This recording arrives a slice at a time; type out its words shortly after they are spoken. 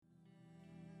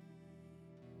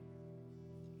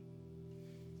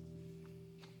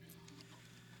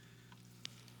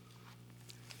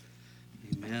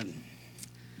Amen.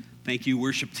 Thank you,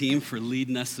 worship team, for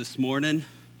leading us this morning.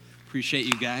 Appreciate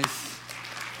you guys.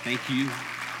 Thank you.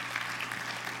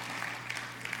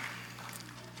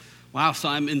 Wow, so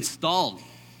I'm installed.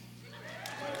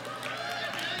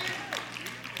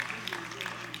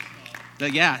 Do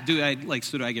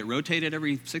I get rotated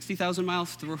every 60,000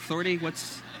 miles to 30? I'm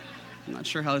not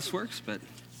sure how this works, but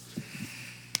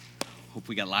hope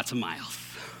we got lots of miles.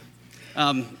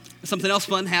 Something else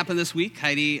fun happened this week.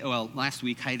 Last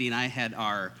week, Heidi and I had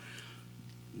our,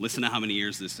 listen to how many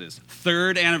years this is,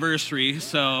 third anniversary,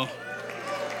 so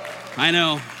I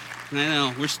know,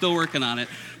 we're still working on it.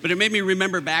 But it made me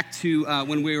remember back to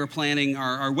when we were planning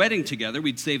our wedding together.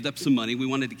 We'd saved up some money. We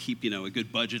wanted to keep, a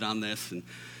good budget on this and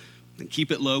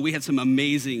keep it low. We had some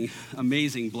amazing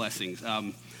blessings.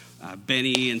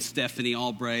 Benny and Stephanie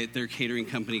Albright, their catering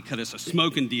company, cut us a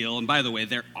smoking deal. And by the way,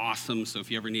 they're awesome. So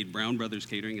if you ever need Brown Brothers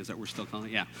Catering, is that what we're still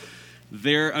calling it? Yeah.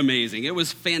 They're amazing. It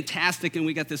was fantastic. And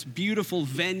we got this beautiful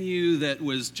venue that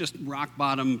was just rock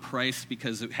bottom price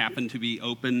because it happened to be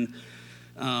open.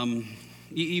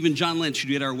 Even John Lynch, who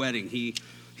did our wedding, he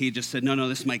just said, no,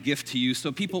 this is my gift to you.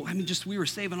 So people, we were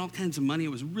saving all kinds of money.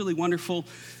 It was really wonderful.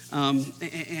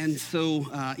 And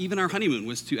so even our honeymoon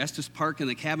was to Estes Park, and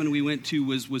the cabin we went to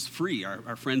was free.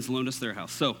 Our friends loaned us their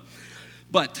house.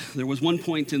 But there was one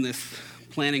point in this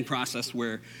planning process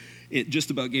where it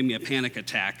just about gave me a panic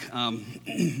attack.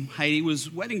 Heidi was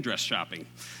wedding dress shopping.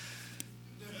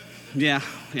 Yeah.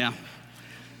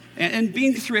 And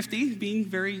being thrifty, being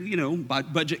very,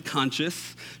 budget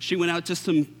conscious, she went out to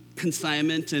some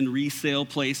consignment and resale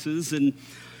places, and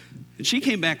she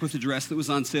came back with a dress that was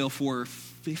on sale for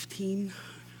 $1,500.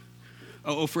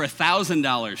 For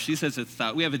 $1,000. She says it's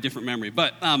we have a different memory,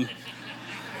 but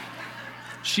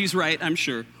she's right, I'm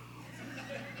sure.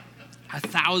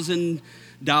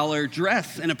 $1,000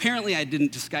 dress, and apparently I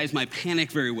didn't disguise my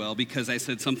panic very well because I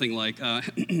said something like,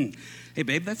 "Hey,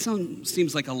 babe, that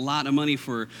seems like a lot of money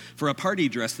for a party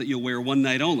dress that you'll wear one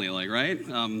night only, right?"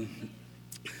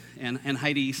 And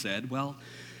Heidi said, "Well,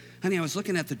 honey, I was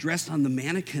looking at the dress on the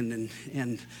mannequin,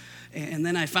 and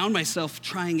then I found myself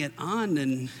trying it on,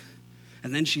 and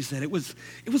then she said, it was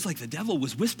like the devil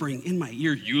was whispering in my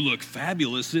ear, 'You look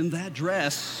fabulous in that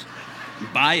dress.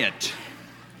 Buy it.'"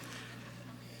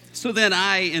 So then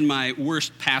I, in my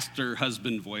worst pastor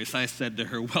husband voice, I said to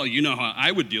her, "Well, you know how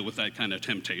I would deal with that kind of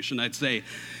temptation. I'd say,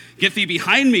 'Get thee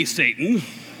behind me, Satan.'"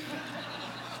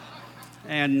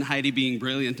 And Heidi, being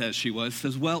brilliant as she was,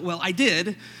 says, well, I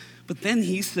did. But then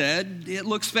he said, "It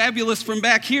looks fabulous from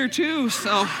back here, too."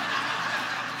 So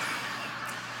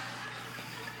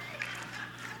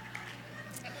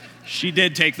she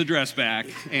did take the dress back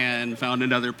and found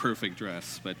another perfect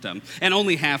dress. But and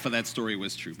only half of that story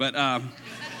was true. But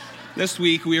this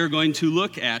week we are going to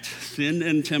look at sin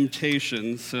and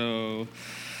temptation. So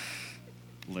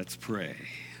let's pray.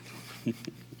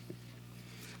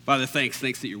 Father, thanks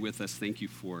that you're with us. Thank you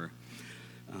for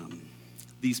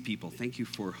these people. Thank you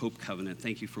for Hope Covenant.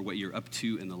 Thank you for what you're up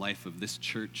to in the life of this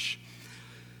church.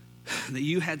 That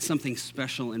you had something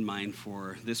special in mind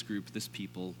for this group, this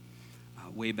people,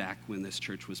 way back when this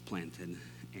church was planted.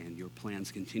 And your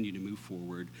plans continue to move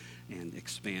forward and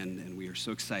expand. And we are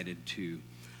so excited to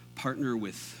partner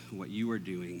with what you are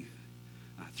doing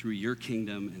through your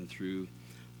kingdom and through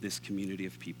this community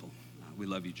of people. We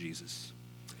love you, Jesus.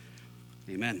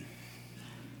 Amen.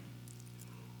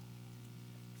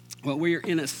 Well, we're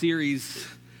in a series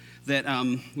that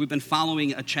we've been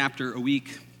following a chapter a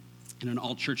week in an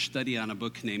all-church study on a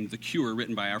book named The Cure,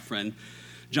 written by our friend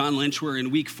John Lynch. We're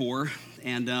in week 4,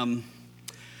 and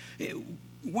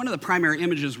one of the primary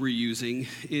images we're using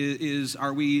is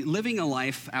are we living a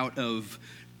life out of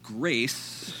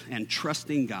grace and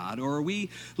trusting God, or are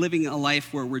we living a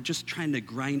life where we're just trying to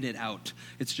grind it out?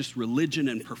 It's just religion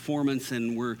and performance,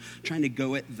 and we're trying to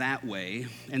go it that way.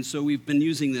 And so we've been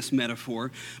using this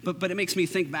metaphor, but it makes me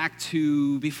think back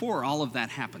to before all of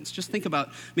that happens. Just think about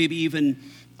maybe even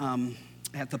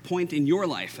at the point in your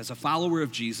life as a follower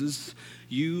of Jesus,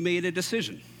 you made a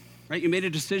decision. Right? You made a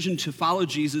decision to follow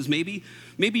Jesus. Maybe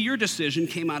your decision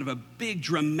came out of a big,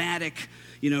 dramatic,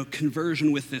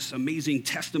 conversion with this amazing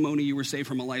testimony. You were saved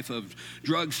from a life of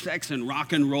drugs, sex, and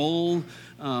rock and roll.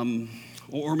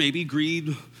 Or maybe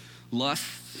greed,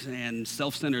 lust, and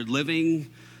self-centered living.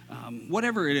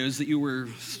 Whatever it is that you were,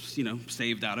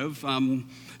 saved out of.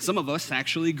 Some of us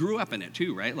actually grew up in it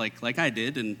too, right? Like I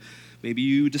did. And maybe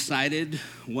you decided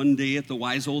one day at the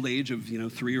wise old age of,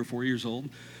 3 or 4 years old,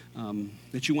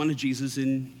 that you wanted Jesus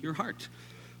in your heart,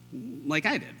 like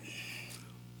I did.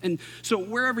 And so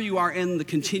wherever you are in the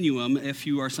continuum, if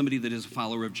you are somebody that is a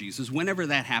follower of Jesus, whenever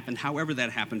that happened, however that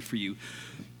happened for you,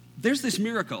 there's this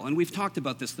miracle, and we've talked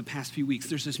about this the past few weeks.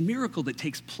 There's this miracle that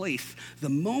takes place the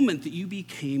moment that you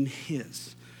became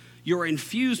his. You're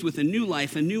infused with a new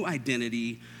life, a new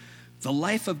identity, the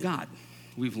life of God.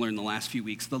 We've learned the last few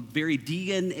weeks. The very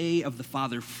DNA of the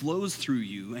Father flows through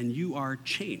you, and you are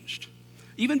changed.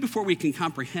 Even before we can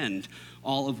comprehend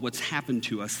all of what's happened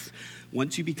to us,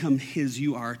 once you become his,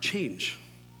 you are changed.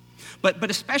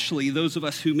 But especially those of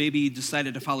us who maybe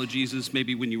decided to follow Jesus,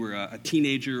 maybe when you were a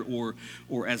teenager or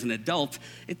as an adult,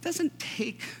 it doesn't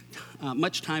take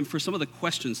much time for some of the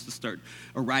questions to start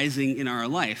arising in our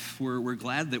life. We're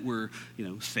glad that we're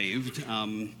saved.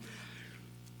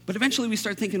 But eventually we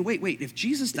start thinking, wait, if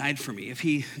Jesus died for me, if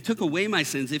he took away my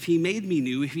sins, if he made me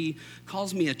new, if he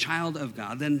calls me a child of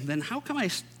God, then how come I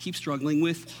keep struggling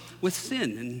with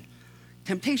sin and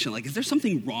temptation? Like, is there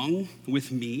something wrong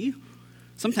with me?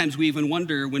 Sometimes we even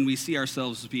wonder when we see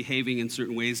ourselves behaving in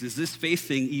certain ways, is this faith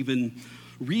thing even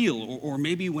real? Or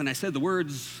maybe when I said the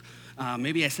words,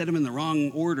 maybe I said them in the wrong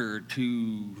order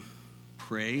to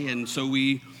pray. And so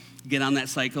we get on that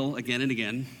cycle again and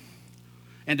again.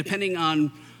 And depending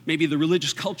on maybe the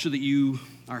religious culture that you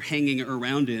are hanging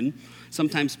around in,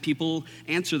 sometimes people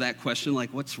answer that question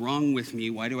like, what's wrong with me?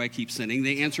 Why do I keep sinning?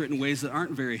 They answer it in ways that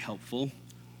aren't very helpful.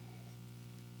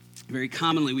 Very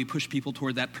commonly, we push people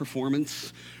toward that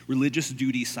performance, religious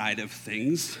duty side of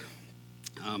things.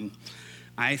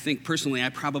 I think personally, I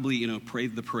probably,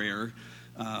 prayed the prayer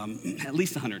at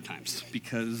least 100 times,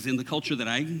 because in the culture that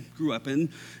I grew up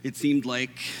in, it seemed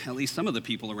like at least some of the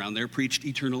people around there preached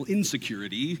eternal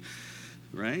insecurity,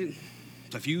 right?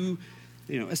 So if you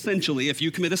essentially, if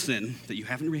you commit a sin that you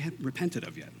haven't repented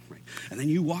of yet, right, and then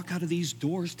you walk out of these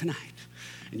doors tonight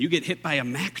and you get hit by a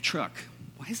Mack truck.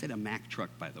 Why is it a Mack truck,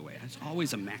 by the way? It's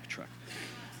always a Mack truck,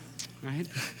 right?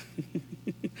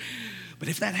 But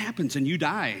if that happens and you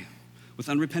die with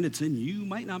unrepented sin, you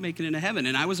might not make it into heaven.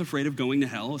 And I was afraid of going to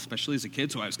hell, especially as a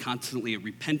kid, so I was constantly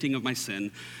repenting of my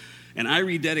sin. And I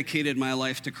rededicated my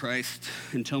life to Christ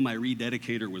until my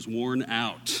rededicator was worn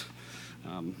out.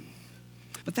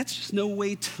 But that's just no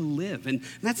way to live. And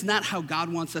that's not how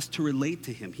God wants us to relate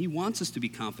to him. He wants us to be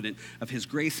confident of his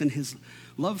grace and his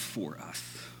love for us.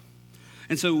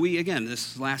 And so we, again,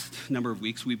 this last number of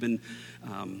weeks, we've been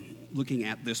looking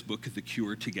at this book, The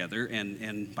Cure, together.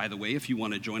 And by the way, if you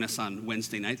want to join us on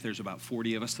Wednesday night, there's about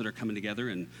 40 of us that are coming together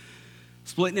and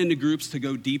splitting into groups to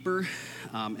go deeper.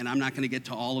 And I'm not going to get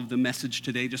to all of the message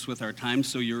today just with our time,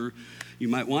 so you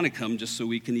might want to come just so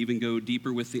we can even go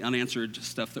deeper with the unanswered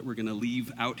stuff that we're going to leave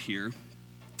out here.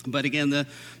 But again, the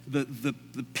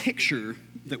picture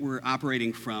that we're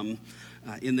operating from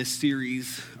in this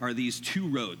series are these two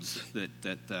roads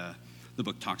that the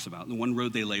book talks about. The one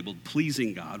road they labeled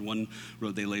pleasing God, one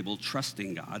road they labeled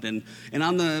trusting God. And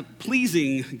on the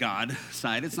pleasing God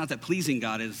side, it's not that pleasing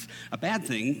God is a bad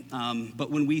thing,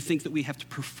 but when we think that we have to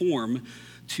perform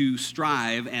to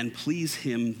strive and please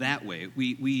him that way,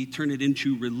 we turn it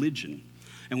into religion.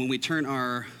 And when we turn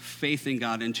our faith in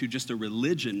God into just a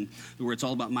religion where it's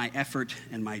all about my effort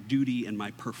and my duty and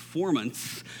my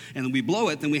performance, and then we blow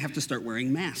it, then we have to start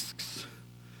wearing masks.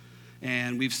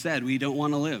 And we've said we don't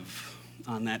want to live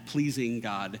on that pleasing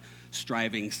God,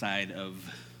 striving side of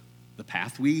the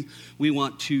path. We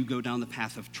want to go down the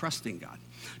path of trusting God,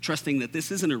 trusting that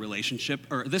this isn't a relationship,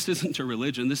 or this isn't a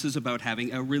religion. This is about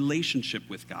having a relationship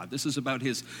with God. This is about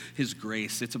his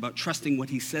grace. It's about trusting what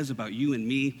he says about you and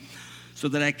me, so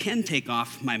that I can take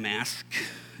off my mask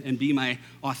and be my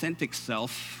authentic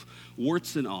self,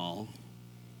 warts and all.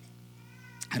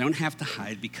 I don't have to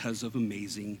hide because of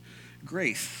amazing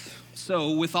grace.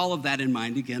 So with all of that in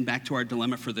mind, again, back to our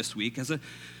dilemma for this week. As a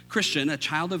Christian, a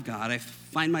child of God, I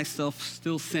find myself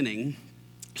still sinning,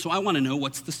 so I want to know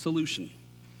what's the solution.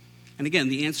 And again,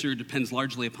 the answer depends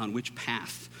largely upon which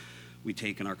path we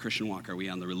take in our Christian walk. Are we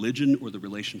on the religion or the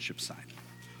relationship side?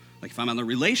 Like if I'm on the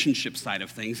relationship side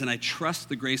of things and I trust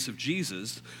the grace of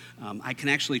Jesus, I can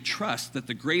actually trust that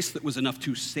the grace that was enough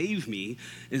to save me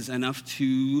is enough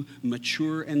to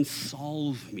mature and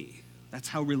solve me. That's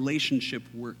how relationship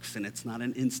works, and it's not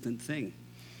an instant thing.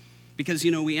 Because,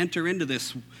 we enter into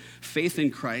this faith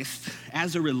in Christ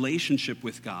as a relationship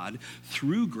with God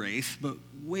through grace, but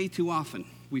way too often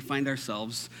we find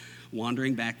ourselves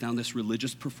wandering back down this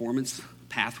religious performance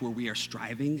path where we are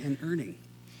striving and earning.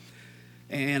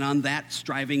 And on that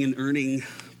striving and earning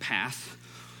path,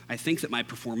 I think that my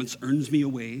performance earns me a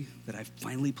way that I've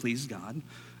finally pleased God.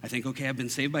 I think, okay, I've been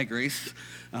saved by grace,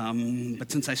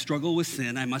 but since I struggle with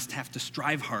sin, I must have to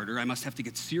strive harder. I must have to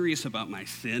get serious about my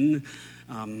sin.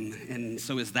 And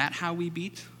so is that how we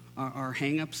beat our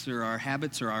hang-ups or our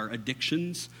habits or our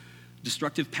addictions?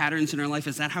 destructive patterns in our life?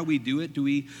 Is that how we do it? Do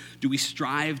we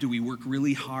strive? Do we work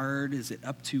really hard? Is it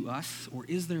up to us? Or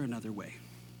is there another way?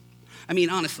 I mean,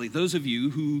 honestly, those of you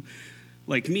who,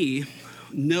 like me,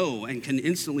 know and can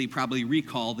instantly probably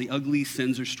recall the ugly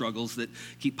sins or struggles that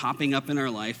keep popping up in our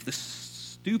life, the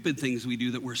stupid things we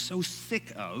do that we're so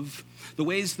sick of, the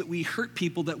ways that we hurt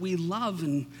people that we love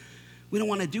and we don't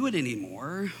want to do it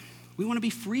anymore. We want to be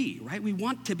free, right? We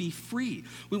want to be free.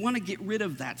 We want to get rid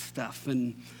of that stuff,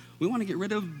 and we want to get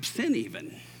rid of sin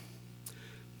even.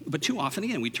 But too often,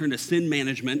 again, we turn to sin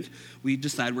management. We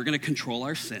decide we're going to control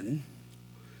our sin.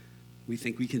 We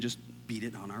think we can just beat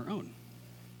it on our own.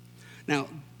 Now,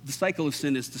 the cycle of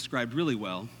sin is described really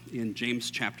well in James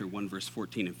chapter 1, verse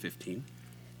 14 and 15.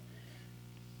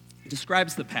 It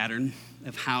describes the pattern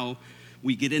of how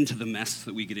we get into the mess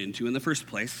that we get into in the first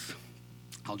place.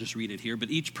 I'll just read it here. But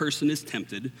each person is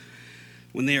tempted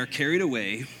when they are carried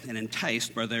away and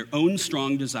enticed by their own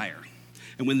strong desire.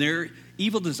 And when their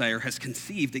evil desire has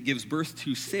conceived, it gives birth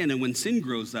to sin. And when sin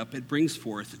grows up, it brings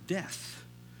forth death.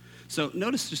 So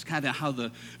notice just kind of how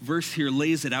the verse here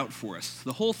lays it out for us.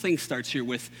 The whole thing starts here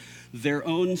with their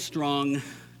own strong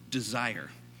desire.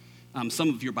 Some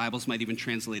of your Bibles might even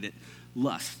translate it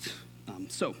lust.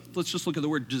 So let's just look at the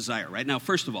word desire, right? Now,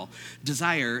 first of all,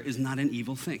 desire is not an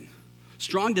evil thing.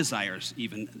 Strong desires,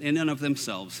 even in and of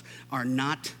themselves, are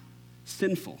not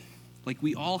sinful. Like,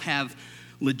 we all have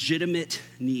legitimate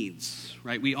needs,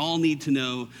 right? We all need to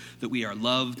know that we are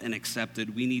loved and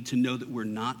accepted. We need to know that we're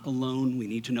not alone. We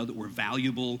need to know that we're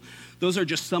valuable. Those are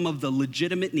just some of the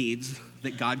legitimate needs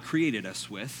that God created us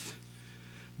with.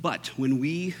 But when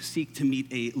we seek to meet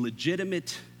a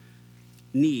legitimate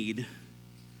need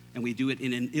and we do it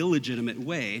in an illegitimate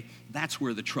way, that's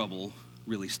where the trouble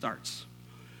really starts.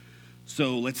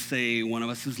 So let's say one of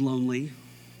us is lonely,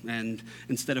 and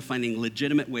instead of finding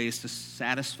legitimate ways to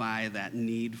satisfy that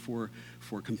need for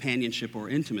companionship or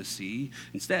intimacy,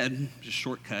 instead, just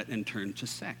shortcut and turn to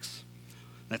sex.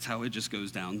 That's how it just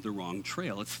goes down the wrong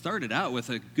trail. It started out with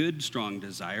a good, strong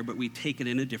desire, but we take it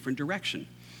in a different direction.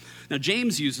 Now,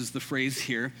 James uses the phrase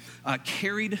here,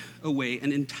 carried away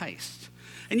and enticed.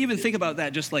 And you even think about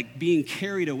that just like being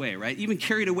carried away, right? Even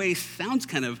carried away sounds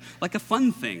kind of like a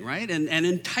fun thing, right? And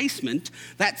enticement,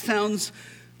 that sounds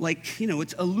like,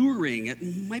 it's alluring. It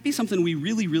might be something we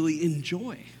really, really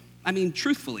enjoy. I mean,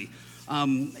 truthfully,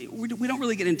 we don't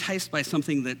really get enticed by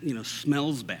something that,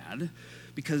 smells bad,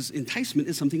 because enticement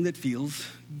is something that feels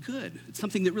good. It's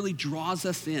something that really draws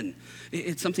us in.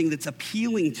 It's something that's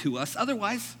appealing to us.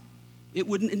 Otherwise, it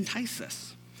wouldn't entice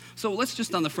us. So let's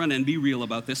just on the front end be real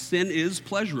about this. Sin is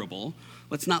pleasurable.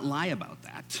 Let's not lie about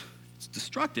that. It's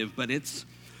destructive, but it's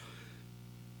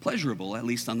pleasurable, at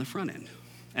least on the front end.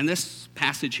 And this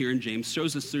passage here in James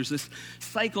shows us there's this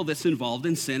cycle that's involved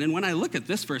in sin. And when I look at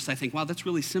this verse, I think, wow, that's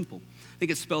really simple. I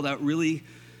think it's spelled out really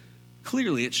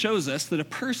clearly. It shows us that a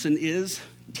person is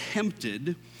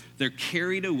tempted, they're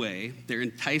carried away, they're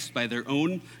enticed by their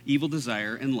own evil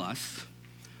desire and lust.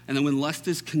 And then when lust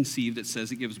is conceived, it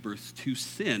says it gives birth to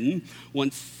sin.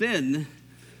 Once sin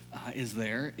is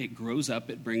there, it grows up,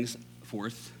 it brings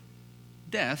forth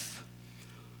death.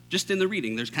 Just in the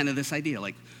reading, there's kind of this idea,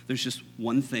 like there's just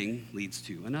one thing leads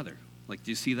to another. Like,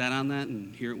 do you see that on that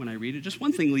and hear it when I read it? Just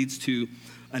one thing leads to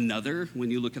another when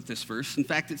you look at this verse. In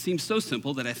fact, it seems so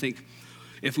simple that I think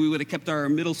if we would have kept our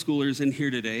middle schoolers in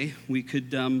here today, we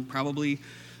could probably,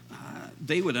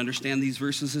 they would understand these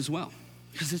verses as well.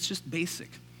 Because it's just basic.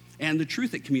 And the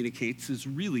truth it communicates is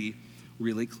really,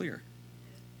 really clear.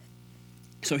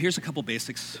 So here's a couple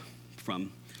basics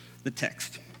from the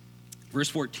text. Verse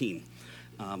 14,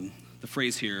 the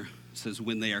phrase here says,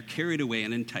 when they are carried away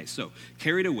and enticed. So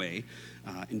carried away,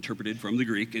 interpreted from the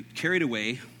Greek, carried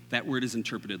away, that word is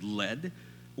interpreted led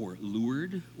or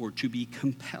lured or to be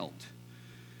compelled.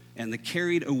 And the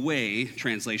carried away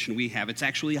translation we have, it's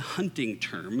actually a hunting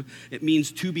term. It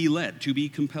means to be led, to be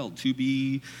compelled, to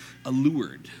be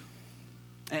allured.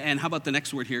 And how about the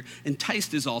next word here?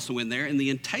 Enticed is also in there, and the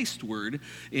enticed word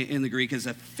in the Greek is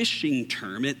a fishing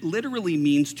term. It literally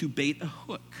means to bait a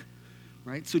hook,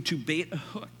 right? So to bait a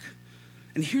hook.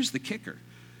 And here's the kicker.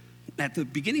 At the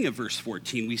beginning of verse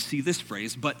 14, we see this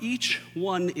phrase, but each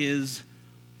one is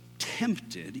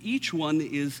tempted. Each one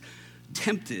is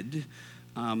tempted.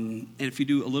 And if you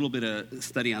do a little bit of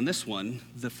study on this one,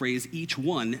 the phrase each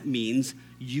one means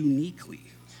uniquely.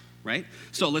 Right?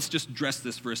 So let's just dress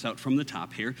this verse out from the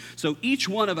top here. So each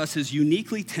one of us is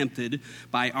uniquely tempted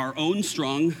by our own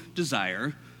strong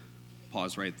desire.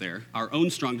 Pause right there. Our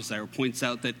own strong desire points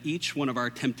out that each one of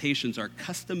our temptations are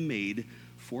custom made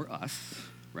for us,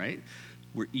 right?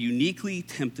 We're uniquely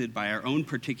tempted by our own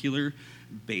particular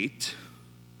bait.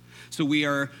 So we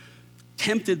are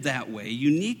tempted that way,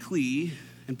 uniquely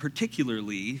and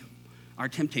particularly, our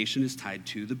temptation is tied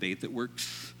to the bait that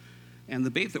works. And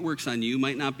the bait that works on you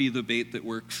might not be the bait that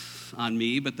works on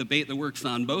me, but the bait that works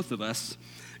on both of us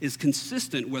is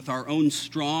consistent with our own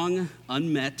strong,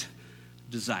 unmet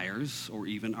desires or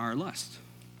even our lust.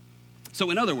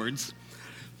 So in other words,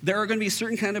 there are going to be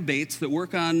certain kind of baits that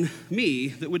work on me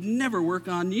that would never work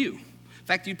on you. In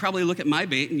fact, you'd probably look at my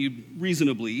bait and you'd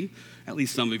reasonably, at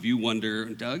least some of you, wonder,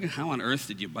 Doug, how on earth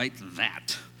did you bite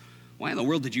that? Why in the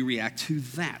world did you react to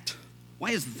that?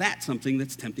 Why is that something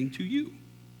that's tempting to you?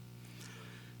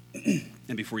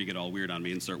 And before you get all weird on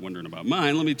me and start wondering about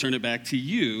mine, let me turn it back to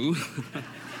you.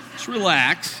 Just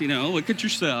relax, look at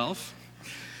yourself.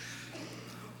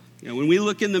 When we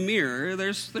look in the mirror,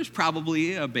 there's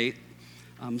probably a bait.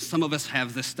 Some of us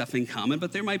have this stuff in common,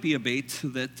 but there might be a bait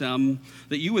that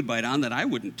you would bite on that I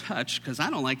wouldn't touch because I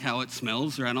don't like how it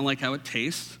smells or I don't like how it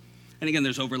tastes. And again,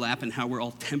 there's overlap in how we're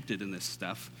all tempted in this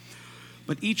stuff.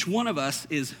 But each one of us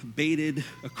is baited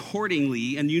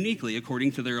accordingly and uniquely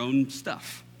according to their own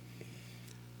stuff.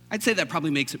 I'd say that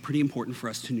probably makes it pretty important for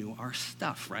us to know our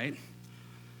stuff, right?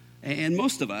 And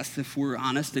most of us, if we're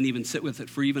honest and even sit with it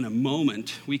for even a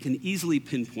moment, we can easily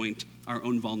pinpoint our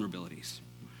own vulnerabilities.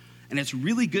 And it's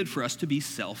really good for us to be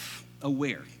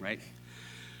self-aware, right?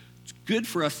 It's good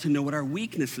for us to know what our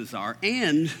weaknesses are,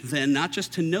 and then not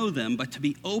just to know them, but to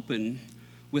be open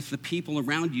with the people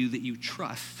around you that you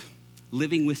trust,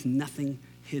 living with nothing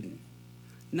hidden.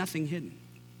 Nothing hidden.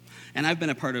 And I've been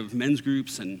a part of men's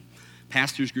groups and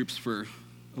pastors' groups for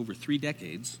over 3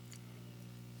 decades,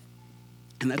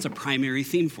 and that's a primary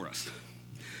theme for us.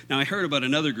 Now, I heard about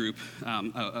another group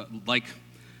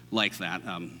like that,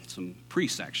 some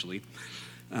priests, actually.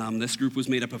 This group was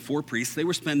made up of 4 priests. They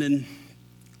were spending,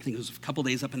 I think it was a couple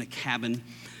days up in a cabin,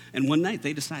 and one night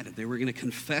they decided they were going to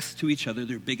confess to each other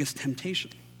their biggest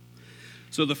temptation.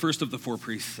 So the first of the 4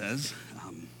 priests says,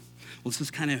 well, this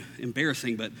is kind of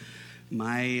embarrassing, but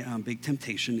my big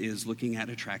temptation is looking at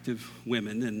attractive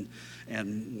women,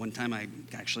 and one time I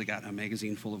actually got a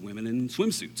magazine full of women in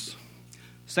swimsuits.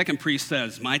 Second priest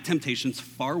says, my temptation's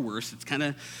far worse. It's kind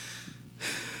of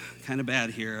bad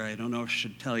here. I don't know if I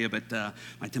should tell you, but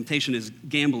my temptation is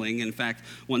gambling. In fact,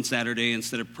 one Saturday,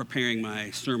 instead of preparing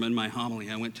my sermon, my homily,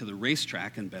 I went to the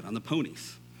racetrack and bet on the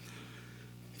ponies.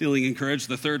 Feeling encouraged,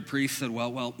 the third priest said,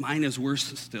 well, mine is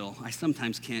worse still. I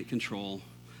sometimes can't control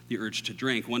the urge to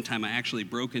drink. One time I actually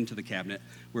broke into the cabinet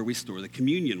where we store the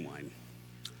communion wine.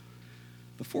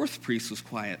 The fourth priest was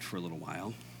quiet for a little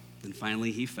while, and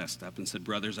finally he fessed up and said,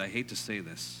 brothers, I hate to say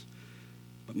this,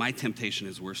 but my temptation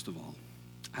is worst of all.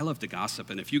 I love to gossip,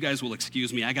 and if you guys will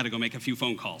excuse me, I got to go make a few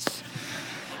phone calls.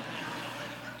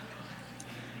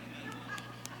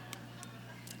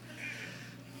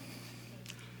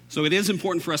 So it is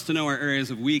important for us to know our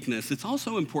areas of weakness. It's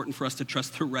also important for us to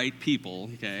trust the right people,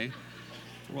 okay?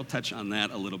 We'll touch on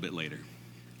that a little bit later.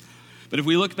 But if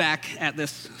we look back at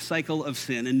this cycle of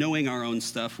sin and knowing our own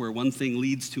stuff where one thing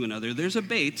leads to another, there's a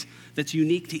bait that's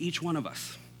unique to each one of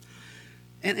us.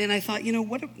 And I thought,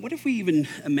 what if we even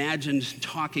imagined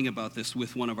talking about this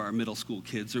with one of our middle school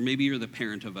kids, or maybe you're the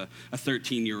parent of a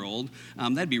 13-year-old.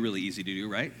 That'd be really easy to do,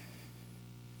 right?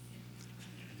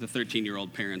 The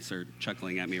 13-year-old parents are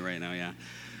chuckling at me right now, yeah.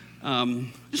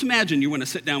 Just imagine you want to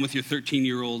sit down with your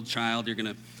 13-year-old child. You're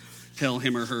going to tell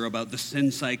him or her about the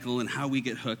sin cycle and how we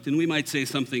get hooked. And we might say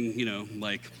something,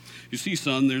 like, you see,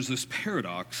 son, there's this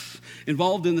paradox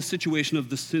involved in the situation of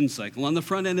the sin cycle. On the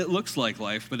front end, it looks like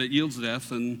life, but it yields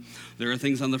death. And there are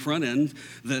things on the front end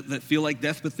that feel like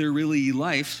death, but they're really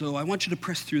life. So I want you to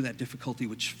press through that difficulty,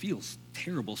 which feels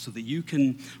terrible, so that you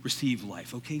can receive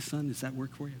life. Okay, son, does that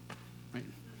work for you? Right?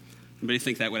 Anybody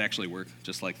think that would actually work,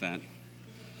 just like that?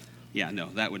 Yeah, no,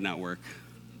 that would not work.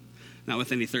 Not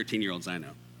with any 13-year-olds I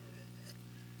know.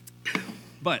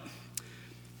 But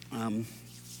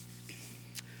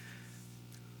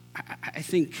I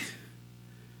think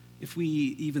if we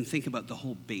even think about the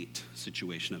whole bait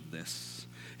situation of this,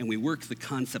 and we work the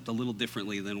concept a little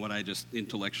differently than what I just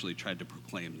intellectually tried to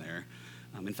proclaim there.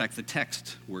 In fact, the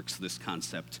text works this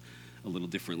concept a little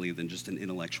differently than just an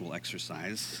intellectual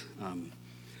exercise.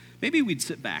 Maybe we'd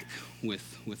sit back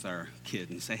with our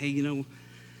kid and say, hey,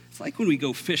 it's like when we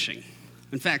go fishing.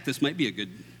 In fact, this might be a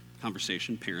good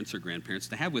conversation, parents or grandparents,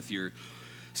 to have with your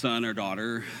son or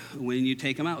daughter when you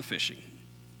take them out fishing.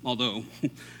 Although,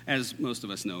 as most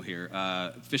of us know here,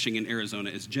 fishing in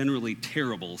Arizona is generally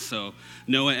terrible. So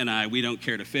Noah and I, we don't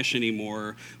care to fish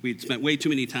anymore. We'd spent way too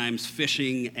many times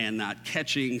fishing and not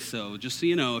catching. So just so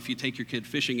you know, if you take your kid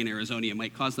fishing in Arizona, it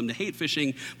might cause them to hate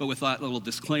fishing. But with that little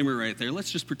disclaimer right there,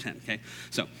 let's just pretend, okay?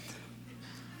 So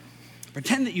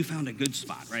Pretend that you found a good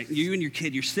spot, right? You and your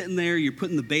kid, you're sitting there, you're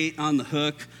putting the bait on the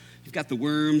hook. You've got the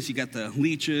worms, you got the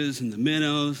leeches and the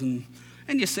minnows, and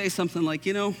you say something like,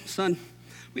 son,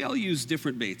 we all use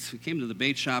different baits. We came to the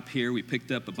bait shop here, we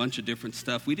picked up a bunch of different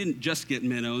stuff. We didn't just get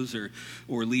minnows or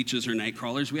leeches or night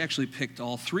crawlers. We actually picked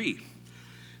all three.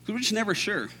 Because we're just never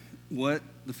sure what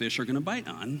the fish are going to bite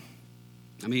on.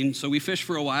 So we fished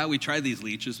for a while. We tried these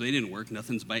leeches. They didn't work.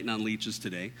 Nothing's biting on leeches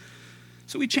today.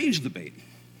 So we changed the bait.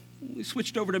 We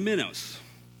switched over to minnows.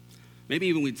 Maybe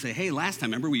even we'd say, hey, last time,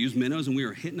 remember we used minnows and we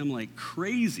were hitting them like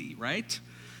crazy, right?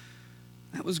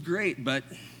 That was great. But,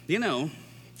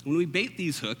 when we bait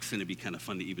these hooks, and it'd be kind of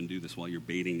fun to even do this while you're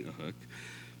baiting a hook,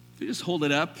 you just hold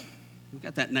it up. We've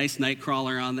got that nice night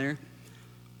crawler on there.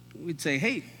 We'd say,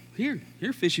 hey, here,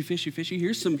 fishy, fishy, fishy.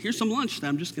 Here's some lunch that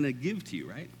I'm just going to give to you,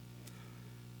 right?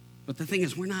 But the thing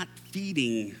is, we're not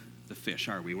feeding the fish,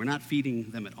 are we? We're not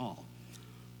feeding them at all.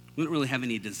 We don't really have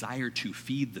any desire to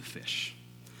feed the fish.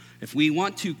 If we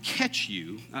want to catch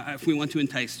you, if we want to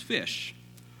entice fish,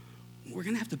 we're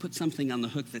going to have to put something on the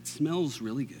hook that smells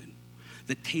really good,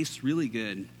 that tastes really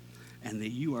good, and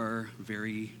that you are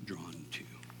very drawn to.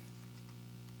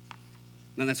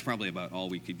 Now, that's probably about all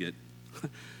we could get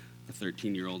a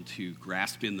 13-year-old to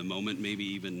grasp in the moment, maybe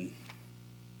even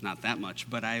not that much,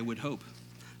 but I would hope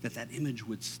that image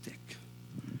would stick.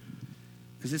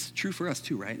 Because it's true for us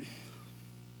too, right?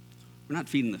 We're not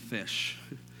feeding the fish,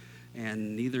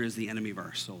 and neither is the enemy of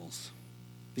our souls.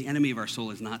 The enemy of our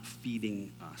soul is not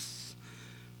feeding us.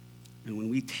 And when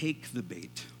we take the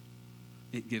bait,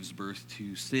 it gives birth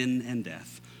to sin and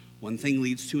death. One thing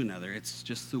leads to another. It's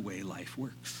just the way life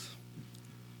works.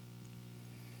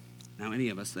 Now, any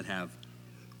of us that have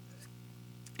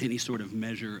any sort of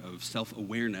measure of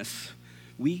self-awareness,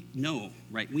 we know,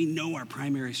 right? We know our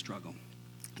primary struggle.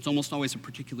 It's almost always a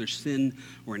particular sin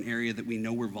or an area that we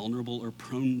know we're vulnerable or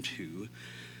prone to.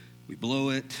 We blow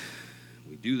it.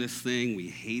 We do this thing. We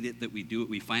hate it that we do it.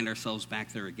 We find ourselves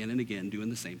back there again and again doing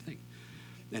the same thing.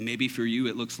 And maybe for you,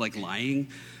 it looks like lying,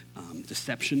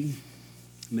 deception,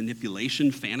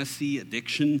 manipulation, fantasy,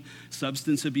 addiction,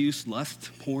 substance abuse, lust,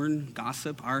 porn,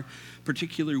 gossip. Our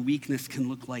particular weakness can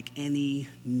look like any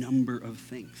number of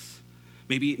things.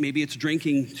 Maybe it's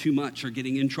drinking too much or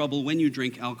getting in trouble when you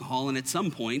drink alcohol, and at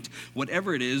some point,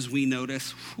 whatever it is, we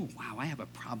notice, wow, I have a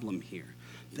problem here.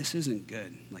 This isn't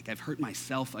good. Like I've hurt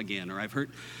myself again, or I've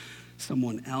hurt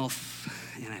someone else,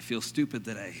 and I feel stupid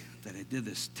that I did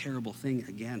this terrible thing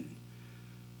again.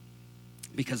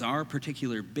 Because our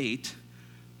particular bait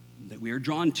that we are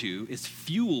drawn to is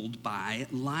fueled by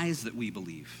lies that we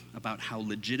believe about how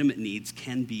legitimate needs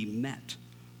can be met.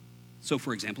 So,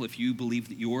 for example, if you believe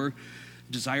that your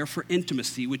desire for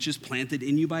intimacy, which is planted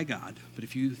in you by God, but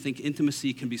if you think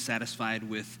intimacy can be satisfied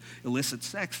with illicit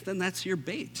sex, then that's your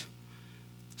bait.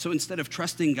 So instead of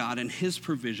trusting God and his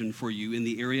provision for you in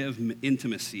the area of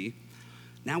intimacy,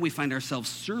 now we find ourselves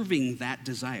serving that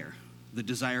desire, the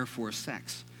desire for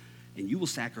sex, and you will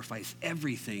sacrifice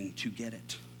everything to get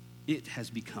it. It has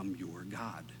become your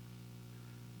God.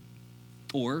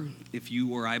 Or if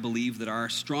you or I believe that our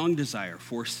strong desire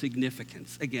for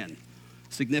significance, again,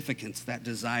 significance, that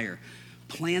desire,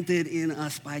 planted in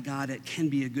us by God, it can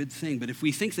be a good thing. But if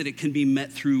we think that it can be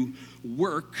met through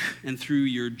work and through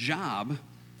your job,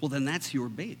 well, then that's your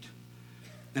bait.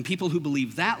 And people who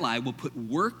believe that lie will put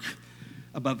work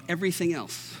above everything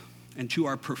else. And to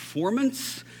our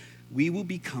performance, we will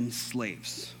become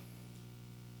slaves.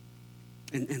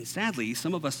 And sadly,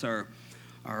 some of us are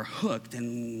hooked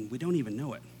and we don't even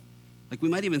know it. Like we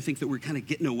might even think that we're kind of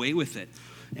getting away with it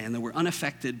and that we're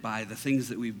unaffected by the things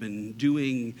that we've been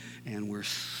doing and we're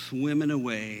swimming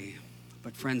away.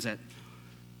 But friends, at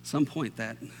some point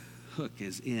that hook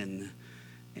is in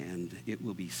and it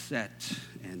will be set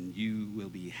and you will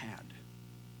be had.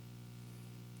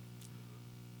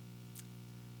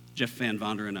 Jeff Van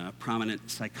Vonderen, a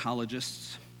prominent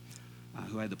psychologist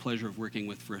who I had the pleasure of working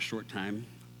with for a short time,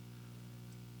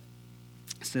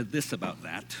 said this about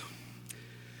that.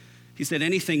 He said,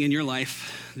 anything in your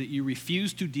life that you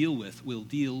refuse to deal with will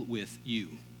deal with you.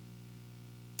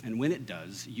 And when it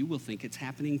does, you will think it's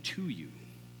happening to you.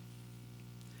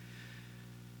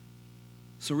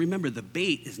 So remember, the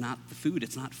bait is not the food.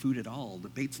 It's not food at all. The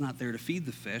bait's not there to feed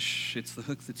the fish. It's the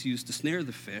hook that's used to snare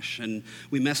the fish. And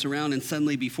we mess around, and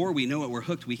suddenly, before we know it, we're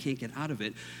hooked. We can't get out of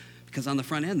it because on the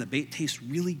front end, the bait tastes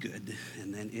really good,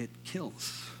 and then it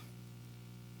kills.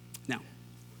 Now,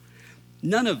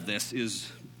 none of this is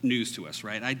news to us,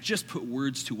 right? I just put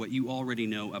words to what you already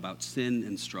know about sin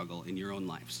and struggle in your own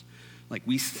lives. Like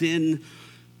we sin,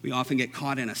 we often get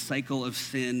caught in a cycle of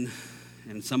sin,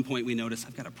 and at some point we notice,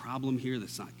 I've got a problem here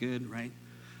that's not good, right?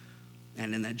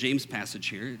 And in that James passage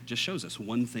here, it just shows us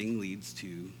one thing leads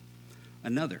to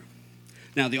another.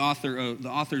 Now, the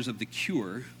authors of The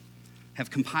Cure have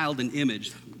compiled an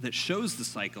image that shows the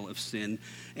cycle of sin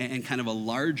and kind of a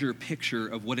larger picture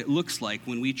of what it looks like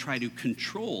when we try to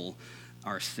control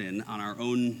our sin on our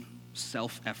own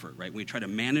self-effort, right? We try to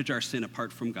manage our sin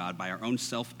apart from God by our own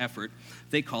self-effort.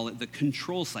 They call it the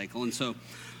control cycle. And so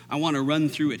I want to run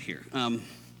through it here. And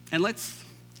let's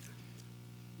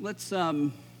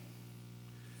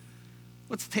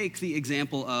take the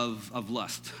example of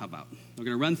lust. How about? We're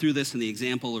going to run through this in the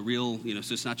example, a real,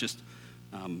 so it's not just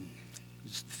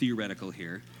theoretical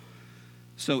here.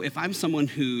 So if I'm someone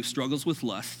who struggles with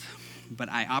lust, but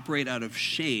I operate out of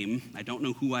shame, I don't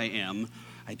know who I am,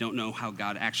 I don't know how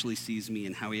God actually sees me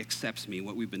and how he accepts me,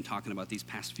 what we've been talking about these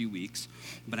past few weeks,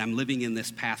 but I'm living in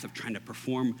this path of trying to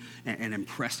perform and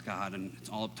impress God, and it's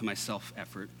all up to my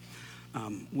self-effort.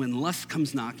 When lust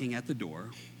comes knocking at the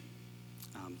door,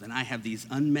 then I have these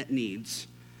unmet needs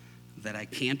that I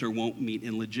can't or won't meet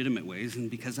in legitimate ways,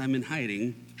 and because I'm in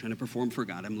hiding, trying to perform for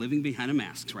God, I'm living behind a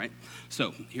mask, right?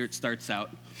 So here it starts out,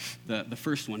 the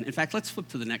first one. In fact, let's flip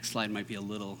to the next slide, might be a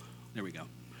little, there we go.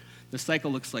 The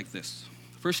cycle looks like this.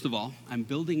 First of all, I'm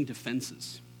building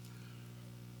defenses.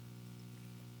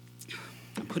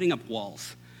 I'm putting up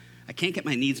walls. I can't get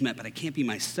my needs met, but I can't be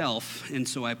myself, and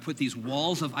so I put these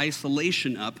walls of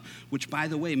isolation up, which, by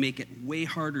the way, make it way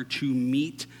harder to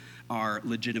meet our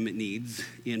legitimate needs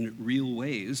in real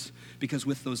ways, because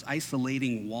with those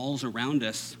isolating walls around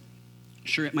us,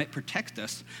 sure, it might protect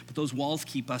us, but those walls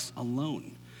keep us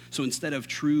alone. So instead of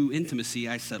true intimacy,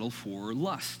 I settle for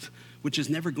lust, which is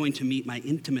never going to meet my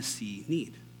intimacy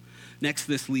need. Next,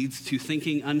 this leads to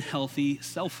thinking unhealthy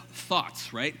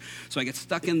self-thoughts, right? So I get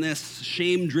stuck in this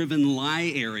shame-driven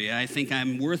lie area. I think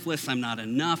I'm worthless, I'm not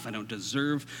enough, I don't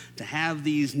deserve to have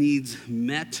these needs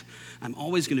met. I'm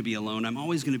always going to be alone, I'm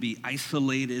always going to be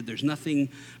isolated. There's nothing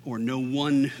or no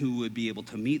one who would be able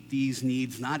to meet these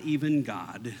needs, not even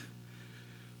God,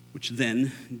 which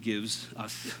then gives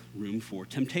us room for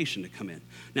temptation to come in.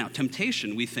 Now,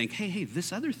 temptation, we think, hey,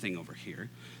 this other thing over here,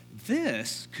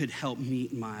 this could help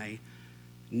meet my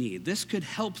need. This could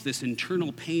help this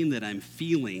internal pain that I'm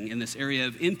feeling in this area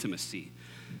of intimacy.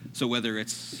 So whether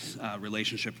it's a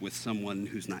relationship with someone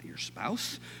who's not your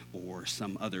spouse or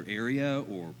some other area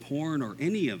or porn or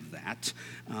any of that,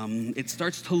 it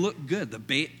starts to look good. The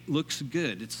bait looks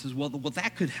good. It says, well,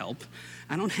 that could help.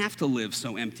 I don't have to live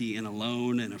so empty and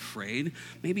alone and afraid.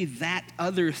 Maybe that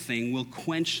other thing will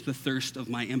quench the thirst of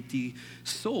my empty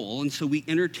soul. And so we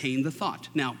entertain the thought.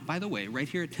 Now, by the way, right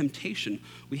here at temptation,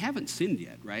 we haven't sinned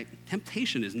yet, right?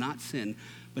 Temptation is not sin,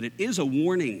 but it is a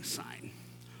warning sign.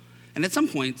 And at some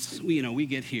points, we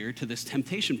get here to this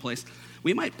temptation place.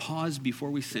 We might pause before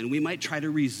we sin. We might try to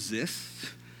resist.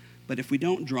 But if we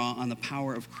don't draw on the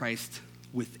power of Christ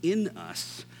within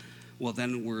us, well,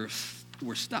 then we're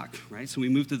stuck, right? So we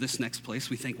move to this next place.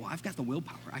 We think, well, I've got the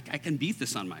willpower. I can beat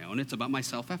this on my own. It's about my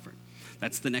self-effort.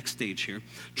 That's the next stage here.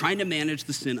 Trying to manage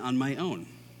the sin on my own.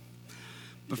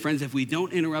 But friends, if we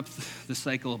don't interrupt the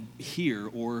cycle here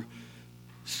or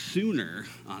sooner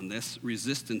on this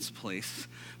resistance place,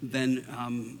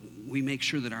 then we make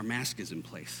sure that our mask is in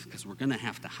place, because we're going to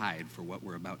have to hide for what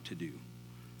we're about to do,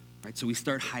 right? So we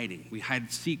start hiding. We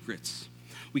hide secrets.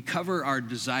 We cover our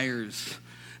desires.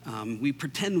 We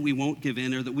pretend we won't give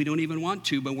in or that we don't even want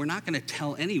to, but we're not going to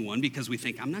tell anyone because we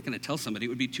think, I'm not going to tell somebody. It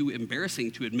would be too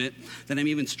embarrassing to admit that I'm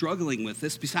even struggling with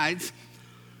this. Besides,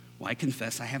 well, I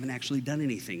confess I haven't actually done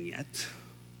anything yet,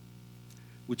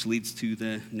 which leads to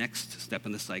the next step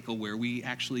in the cycle where we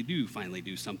actually do finally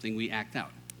do something. We act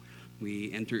out.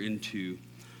 We enter into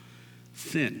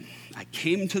sin. I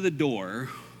came to the door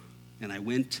and I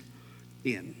went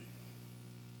in.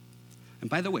 And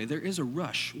by the way, there is a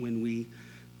rush when we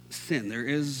sin. There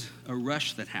is a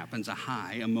rush that happens, a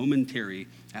high, a momentary,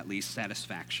 at least,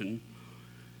 satisfaction.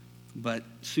 But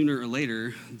sooner or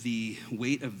later, the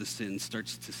weight of the sin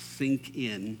starts to sink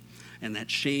in, and that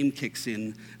shame kicks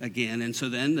in again. And so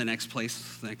then the next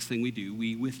thing we do,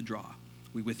 we withdraw.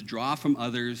 We withdraw from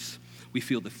others. We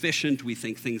feel deficient. We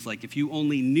think things like, if you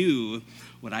only knew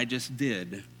what I just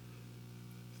did,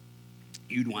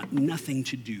 you'd want nothing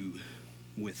to do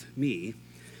with me.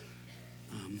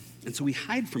 And so we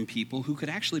hide from people who could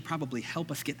actually probably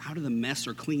help us get out of the mess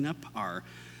or clean up our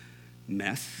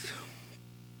mess.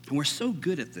 And we're so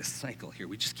good at this cycle here.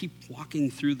 We just keep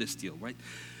walking through this deal, right?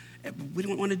 We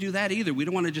don't want to do that either. We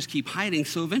don't want to just keep hiding.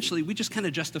 So eventually, we just kind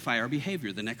of justify our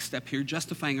behavior. The next step here,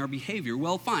 justifying our behavior.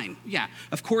 Well, fine. Yeah,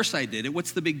 of course I did it.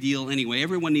 What's the big deal anyway?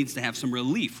 Everyone needs to have some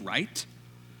relief, right?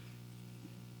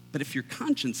 But if your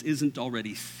conscience isn't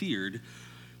already seared,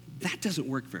 that doesn't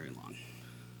work very long,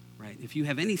 right? If you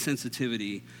have any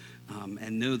sensitivity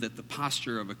and know that the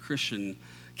posture of a Christian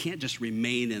can't just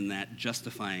remain in that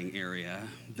justifying area,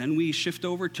 then we shift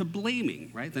over to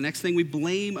blaming, right? The next thing, we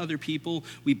blame other people.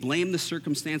 We blame the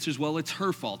circumstances. Well, it's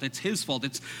her fault. It's his fault.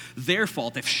 It's their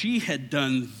fault. If she had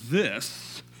done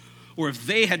this, or if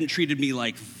they hadn't treated me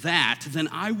like that, then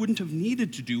I wouldn't have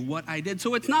needed to do what I did.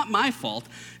 So it's not my fault.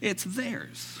 It's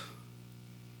theirs.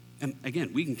 And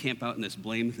again, we can camp out in this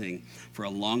blame thing for a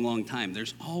long, long time.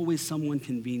 There's always someone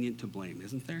convenient to blame,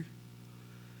 isn't there?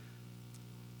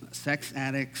 Sex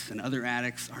addicts and other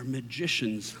addicts are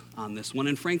magicians on this one.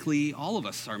 And frankly, all of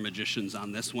us are magicians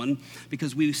on this one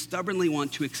because we stubbornly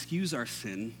want to excuse our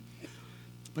sin.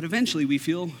 But eventually we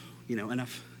feel,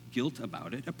 enough guilt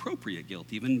about it, appropriate guilt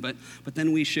even, but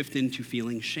then we shift into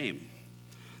feeling shame.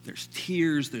 There's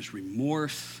tears, there's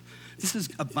remorse. This is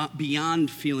about beyond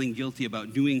feeling guilty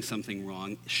about doing something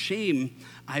wrong. Shame,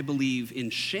 I believe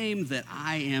in shame that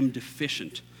I am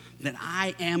deficient, that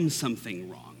I am something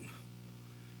wrong.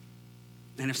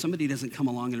 And if somebody doesn't come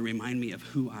along and remind me of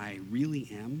who I really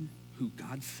am, who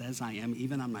God says I am,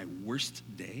 even on my worst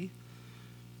day,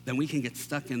 then we can get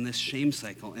stuck in this shame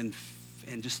cycle and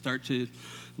just start to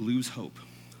lose hope.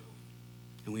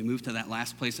 And we move to that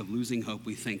last place of losing hope.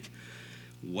 We think,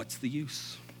 what's the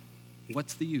use?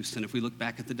 What's the use? And if we look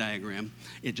back at the diagram,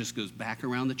 it just goes back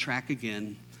around the track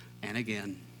again and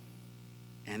again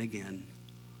and again.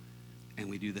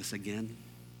 And we do this again.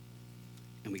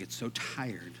 And we get so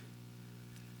tired.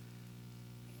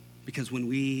 Because when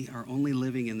we are only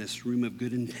living in this room of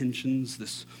good intentions,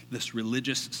 this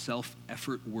religious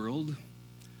self-effort world,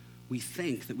 we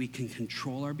think that we can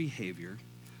control our behavior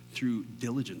through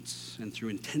diligence and through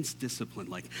intense discipline.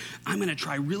 Like, I'm going to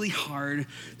try really hard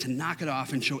to knock it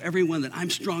off and show everyone that I'm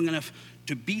strong enough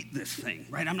to beat this thing,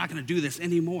 right? I'm not going to do this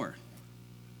anymore.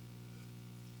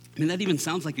 I mean, that even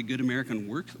sounds like a good American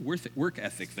work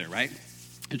ethic there, right?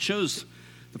 It shows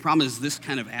the problem is this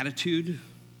kind of attitude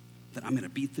that I'm going to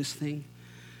beat this thing.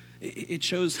 It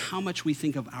shows how much we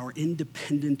think of our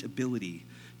independent ability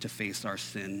to face our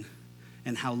sin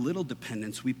and how little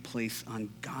dependence we place on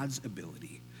God's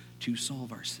ability to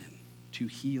solve our sin, to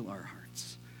heal our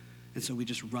hearts. And so we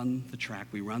just run the track,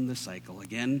 we run the cycle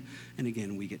again and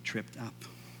again, we get tripped up.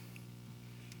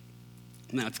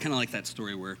 Now, it's kind of like that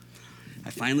story where I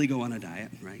finally go on a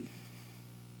diet, right?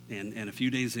 And a few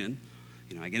days in,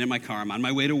 I get in my car, I'm on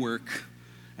my way to work,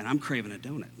 and I'm craving a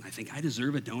donut. I think I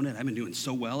deserve a donut. I've been doing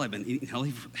so well. I've been eating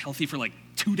healthy for like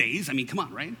 2 days. I mean, come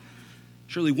on, right?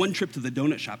 Surely one trip to the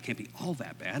donut shop can't be all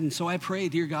that bad. And so I pray,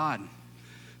 dear God,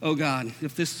 oh God,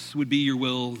 if this would be your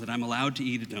will that I'm allowed to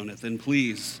eat a donut, then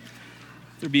please,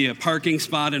 there be a parking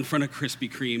spot in front of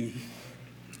Krispy Kreme.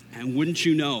 And wouldn't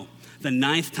you know, the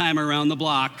 9th time around the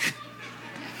block,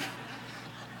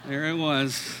 there it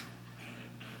was.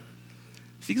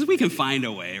 Because we can find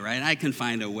a way, right? I can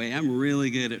find a way. I'm really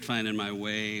good at finding my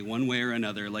way, one way or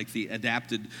another, like the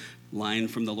adapted line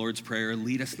from the Lord's Prayer,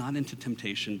 lead us not into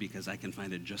temptation because I can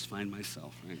find it just fine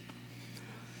myself, right?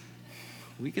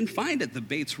 We can find it. The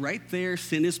bait's right there.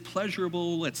 Sin is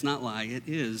pleasurable. Let's not lie. It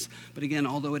is. But again,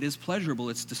 although it is pleasurable,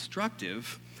 it's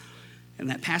destructive. And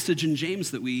that passage in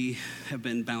James that we have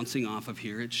been bouncing off of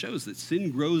here, it shows that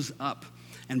sin grows up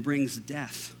and brings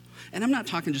death. And I'm not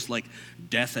talking just like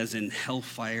death as in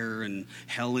hellfire and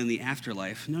hell in the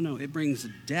afterlife. No, it brings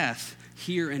death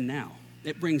here and now.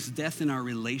 It brings death in our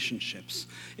relationships.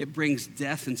 It brings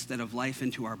death instead of life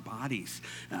into our bodies.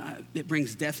 It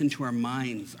brings death into our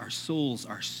minds, our souls,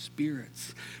 our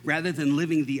spirits. Rather than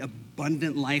living the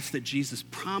abundant life that Jesus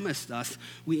promised us,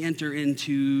 we enter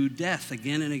into death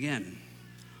again and again.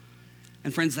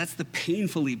 And friends, that's the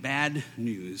painfully bad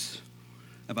news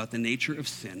about the nature of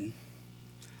sin.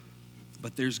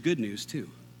 But there's good news too.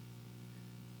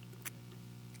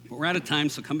 But we're out of time,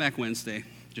 so come back Wednesday.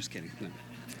 Just kidding. No.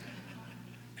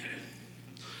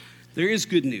 There is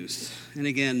good news. And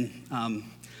again, I'm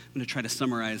going to try to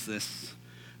summarize this.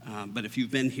 But if you've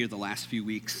been here the last few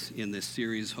weeks in this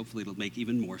series, hopefully it'll make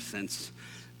even more sense.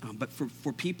 But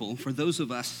for those of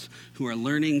us who are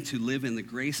learning to live in the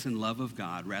grace and love of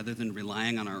God rather than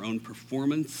relying on our own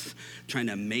performance, trying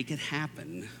to make it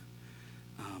happen,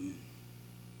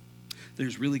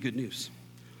 there's really good news.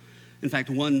 In fact,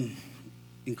 one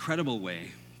incredible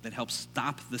way that helps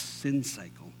stop the sin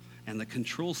cycle and the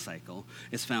control cycle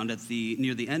is found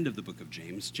near the end of the book of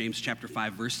James. James chapter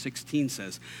 5, verse 16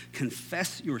 says,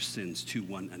 "Confess your sins to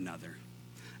one another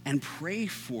and pray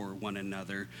for one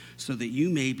another so that you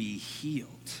may be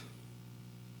healed."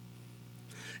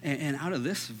 And out of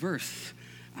this verse,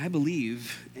 I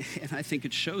believe, and I think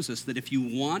it shows us that if you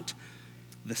want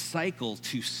the cycle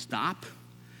to stop,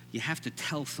 you have to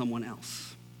tell someone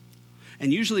else.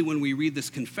 And usually when we read this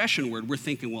confession word, we're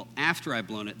thinking, well, after I've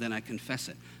blown it, then I confess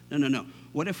it. No.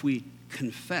 What if we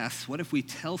confess? What if we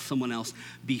tell someone else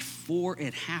before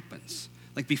it happens?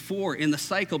 Like before, in the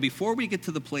cycle, before we get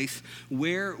to the place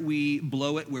where we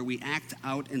blow it, where we act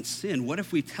out and sin, what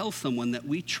if we tell someone that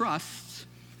we trust,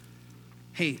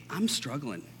 hey, I'm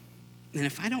struggling. And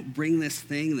if I don't bring this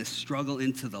struggle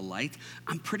into the light,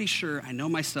 I'm pretty sure, I know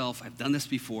myself, I've done this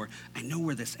before, I know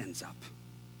where this ends up.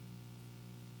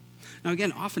 Now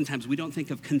again, oftentimes we don't think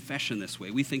of confession this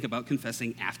way. We think about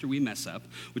confessing after we mess up,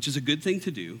 which is a good thing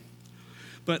to do.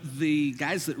 But the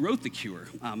guys that wrote The Cure,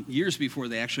 years before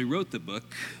they actually wrote the book,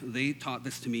 they taught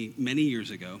this to me many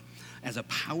years ago as a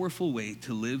powerful way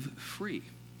to live free.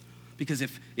 Because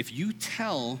if you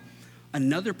tell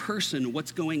another person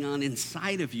what's going on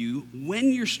inside of you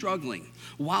when you're struggling,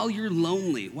 while you're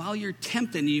lonely, while you're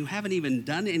tempted and you haven't even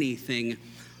done anything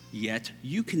yet,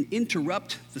 you can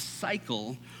interrupt the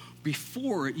cycle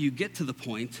before you get to the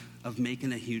point of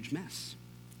making a huge mess.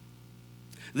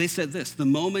 They said this: the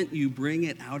moment you bring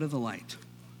it out of the light,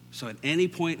 so at any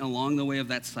point along the way of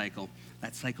that cycle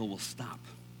will stop.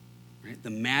 Right? The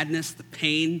madness, the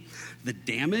pain, the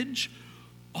damage,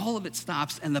 all of it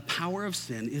stops, and the power of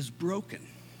sin is broken.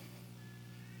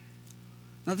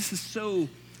 Now, this is so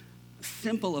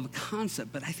simple of a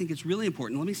concept, but I think it's really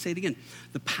important. Let me say it again.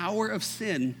 The power of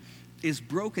sin is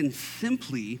broken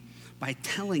simply by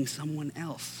telling someone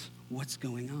else what's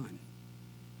going on.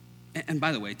 And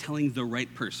by the way, telling the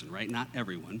right person, right? Not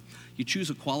everyone. You choose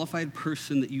a qualified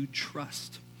person that you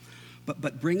trust.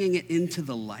 But bringing it into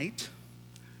the light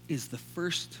is the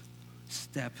first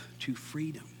step to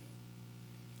freedom.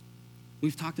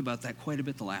 We've talked about that quite a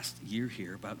bit the last year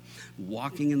here, about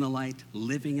walking in the light,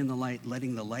 living in the light,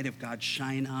 letting the light of God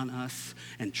shine on us,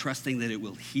 and trusting that it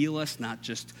will heal us, not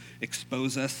just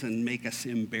expose us and make us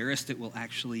embarrassed. It will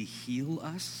actually heal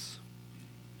us.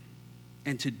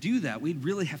 And to do that, we'd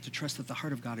really have to trust that the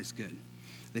heart of God is good,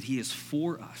 that he is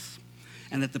for us,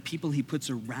 and that the people he puts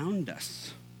around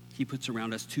us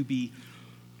to be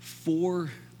for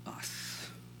us.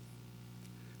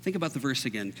 Think about the verse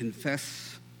again.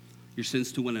 Confess your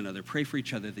sins to one another. Pray for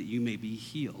each other that you may be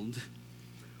healed.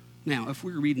 Now, if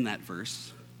we're reading that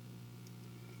verse,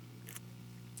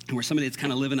 and we're somebody that's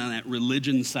kind of living on that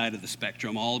religion side of the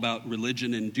spectrum, all about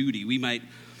religion and duty, we might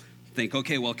think,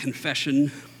 okay, well,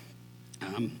 confession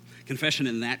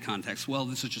in that context, well,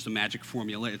 this is just a magic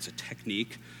formula. It's a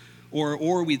technique.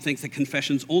 Or we think that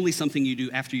confession's only something you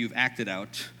do after you've acted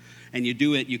out, and you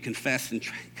do it, you confess,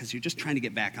 because you're just trying to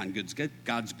get back on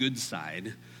God's good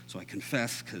side. So I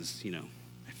confess because,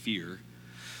 I fear.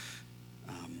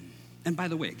 And by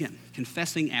the way, again,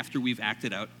 confessing after we've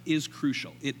acted out is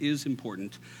crucial. It is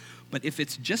important. But if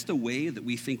it's just a way that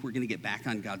we think we're going to get back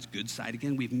on God's good side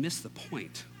again, we've missed the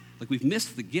point. Like, we've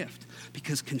missed the gift,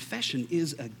 because confession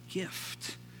is a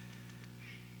gift.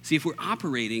 See, if we're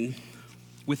operating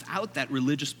without that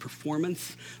religious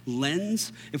performance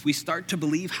lens, if we start to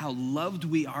believe how loved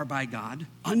we are by God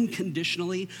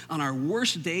unconditionally, on our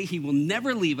worst day, he will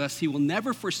never leave us, he will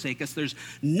never forsake us. There's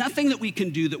nothing that we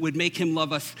can do that would make him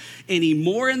love us any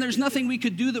more, and there's nothing we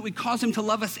could do that would cause him to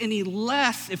love us any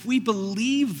less. If we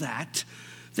believe that,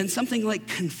 then something like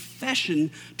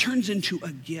confession turns into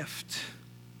a gift.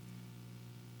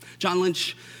 John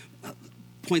Lynch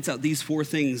points out these 4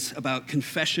 things about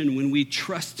confession when we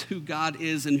trust who God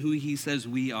is and who he says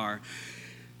we are.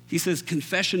 He says,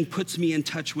 confession puts me in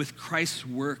touch with Christ's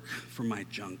work for my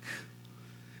junk.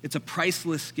 It's a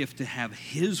priceless gift to have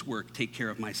his work take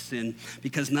care of my sin,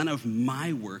 because none of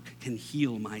my work can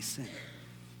heal my sin.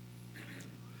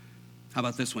 How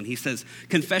about this one? He says,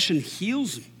 confession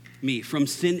heals me from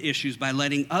sin issues by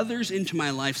letting others into my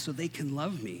life so they can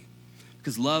love me,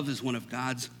 because love is one of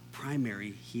God's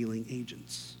primary healing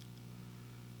agents.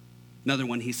 Another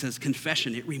one, he says,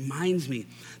 confession, it reminds me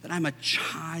that I'm a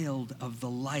child of the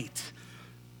light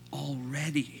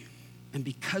already. And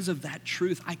because of that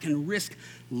truth, I can risk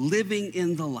living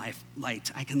in the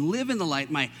light. I can live in the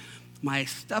light, my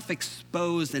stuff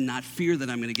exposed, and not fear that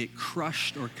I'm going to get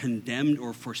crushed or condemned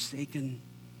or forsaken.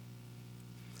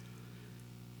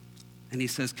 And he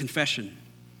says, confession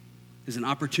is an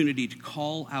opportunity to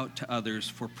call out to others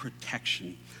for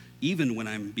protection, even when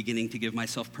I'm beginning to give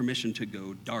myself permission to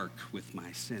go dark with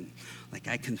my sin. Like,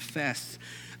 I confess,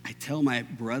 I tell my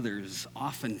brothers,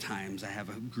 oftentimes I have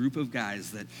a group of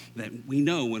guys that we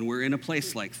know when we're in a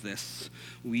place like this,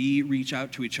 we reach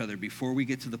out to each other before we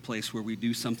get to the place where we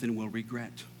do something we'll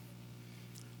regret,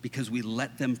 because we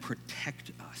let them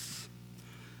protect us.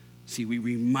 See, we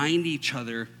remind each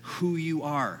other who you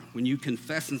are. When you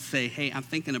confess and say, hey, I'm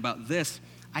thinking about this,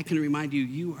 I can remind you,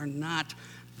 you are not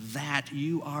that.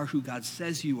 You are who God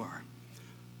says you are.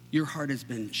 Your heart has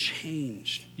been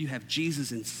changed. You have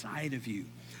Jesus inside of you.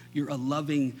 You're a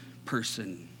loving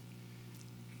person.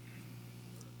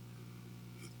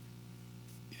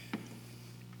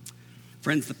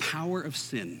 Friends, the power of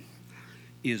sin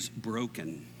is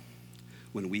broken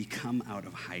when we come out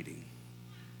of hiding.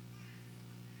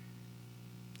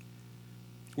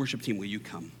 Worship team, will you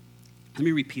come? Let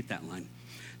me repeat that line.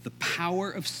 The power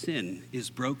of sin is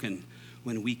broken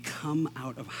when we come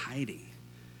out of hiding.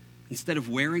 Instead of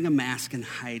wearing a mask and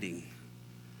hiding,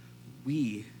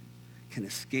 we can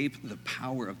escape the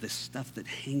power of this stuff that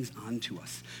hangs on to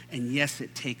us. And yes,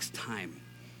 it takes time,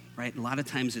 right? A lot of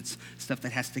times it's stuff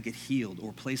that has to get healed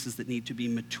or places that need to be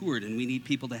matured, and we need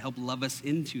people to help love us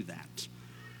into that.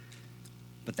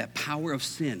 But that power of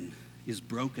sin is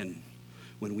broken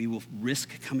when we will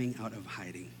risk coming out of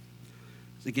hiding.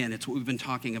 Again, it's what we've been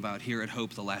talking about here at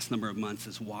Hope the last number of months,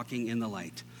 is walking in the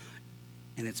light.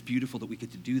 And it's beautiful that we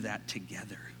get to do that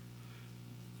together.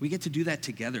 We get to do that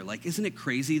together. Like, isn't it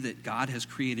crazy that God has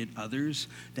created others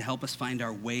to help us find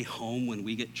our way home when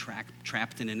we get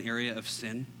trapped in an area of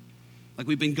sin? Like,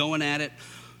 we've been going at it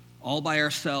all by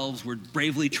ourselves. We're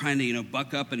bravely trying to,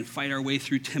 buck up and fight our way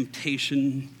through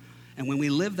temptation. And when we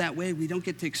live that way, we don't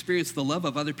get to experience the love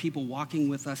of other people walking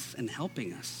with us and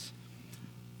helping us.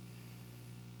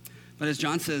 But as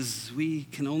John says, we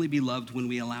can only be loved when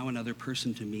we allow another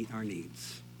person to meet our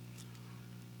needs.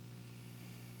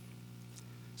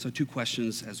 So 2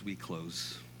 questions as we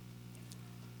close.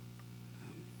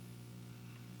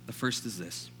 The first is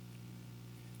this: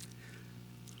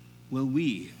 will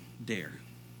we dare,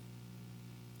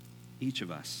 each of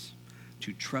us,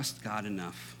 to trust God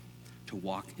enough to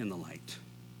walk in the light?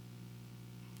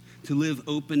 To live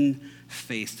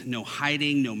open-faced, no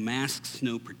hiding, no masks,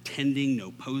 no pretending, no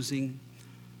posing.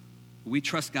 We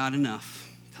trust God enough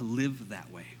to live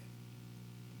that way.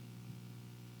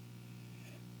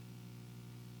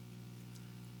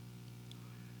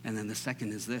 And then the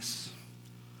second is this: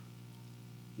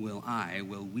 will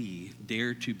we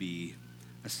dare to be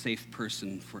a safe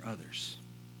person for others?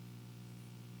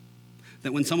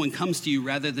 That when someone comes to you,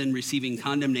 rather than receiving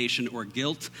condemnation or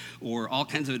guilt or all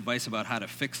kinds of advice about how to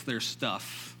fix their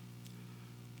stuff,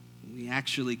 we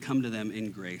actually come to them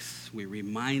in grace. We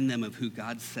remind them of who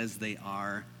God says they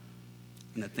are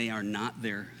and that they are not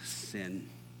their sin.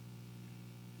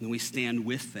 And we stand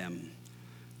with them,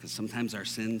 because sometimes our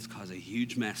sins cause a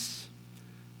huge mess,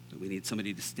 but we need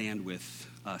somebody to stand with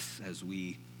us as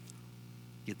we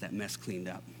get that mess cleaned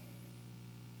up.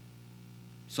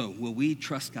 So will we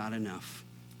trust God enough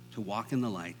to walk in the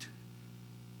light?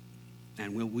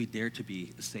 And will we dare to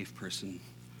be a safe person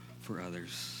for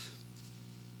others?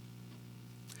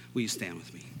 Will you stand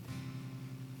with me?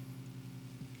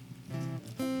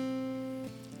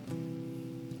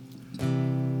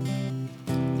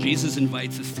 Jesus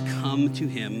invites us to come to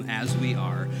him as we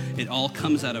are. It all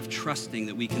comes out of trusting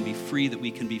that we can be free, that we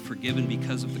can be forgiven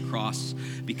because of the cross,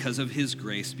 because of his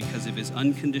grace, because of his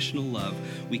unconditional love.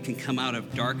 We can come out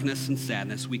of darkness and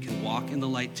sadness. We can walk in the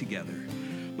light together.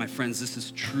 My friends, this is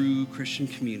true Christian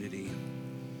community.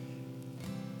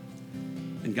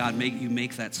 And God, may you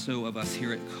make that so of us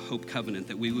here at Hope Covenant,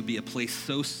 that we would be a place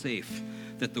so safe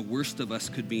that the worst of us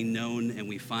could be known, and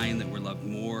we find that we're loved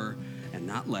more and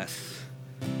not less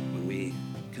when we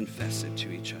confess it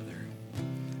to each other.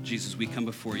 Jesus, we come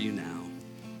before you now.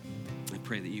 I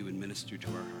pray that you would minister to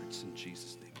our hearts in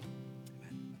Jesus' name.